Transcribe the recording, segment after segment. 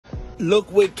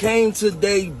Look what came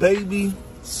today, baby.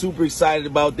 Super excited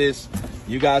about this.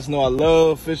 You guys know I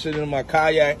love fishing in my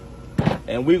kayak,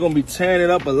 and we're gonna be tearing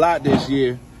it up a lot this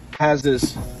year. Has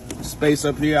this space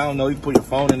up here. I don't know, you can put your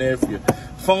phone in there if your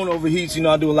phone overheats. You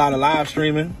know, I do a lot of live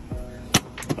streaming.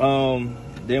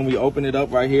 Then we open it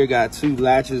up right here. Got two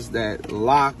latches that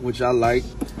lock, which I like.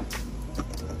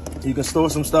 You can store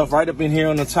some stuff right up in here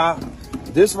on the top.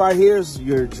 This right here is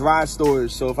your dry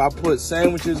storage. So if I put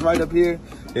sandwiches right up here,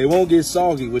 they won't get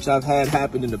soggy, which I've had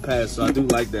happen in the past. So I do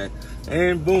like that.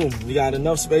 And boom, you got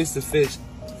enough space to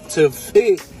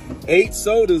fit 8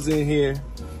 sodas in here.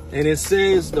 And it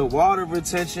says the water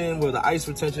retention, well, the ice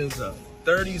retention is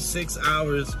 36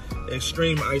 hours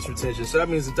extreme ice retention. So that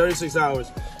means in 36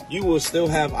 hours, you will still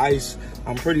have ice.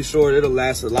 I'm pretty sure it'll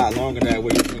last a lot longer that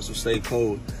way. Your drinks will stay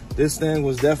cold. This thing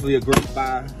was definitely a great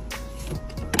buy.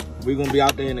 We're gonna be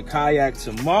out there in the kayak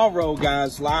tomorrow,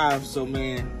 guys, live. So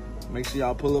man, make sure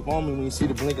y'all pull up on me when you see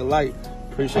the blinking light.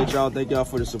 Appreciate y'all. Thank y'all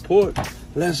for the support.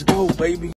 Let's go, baby.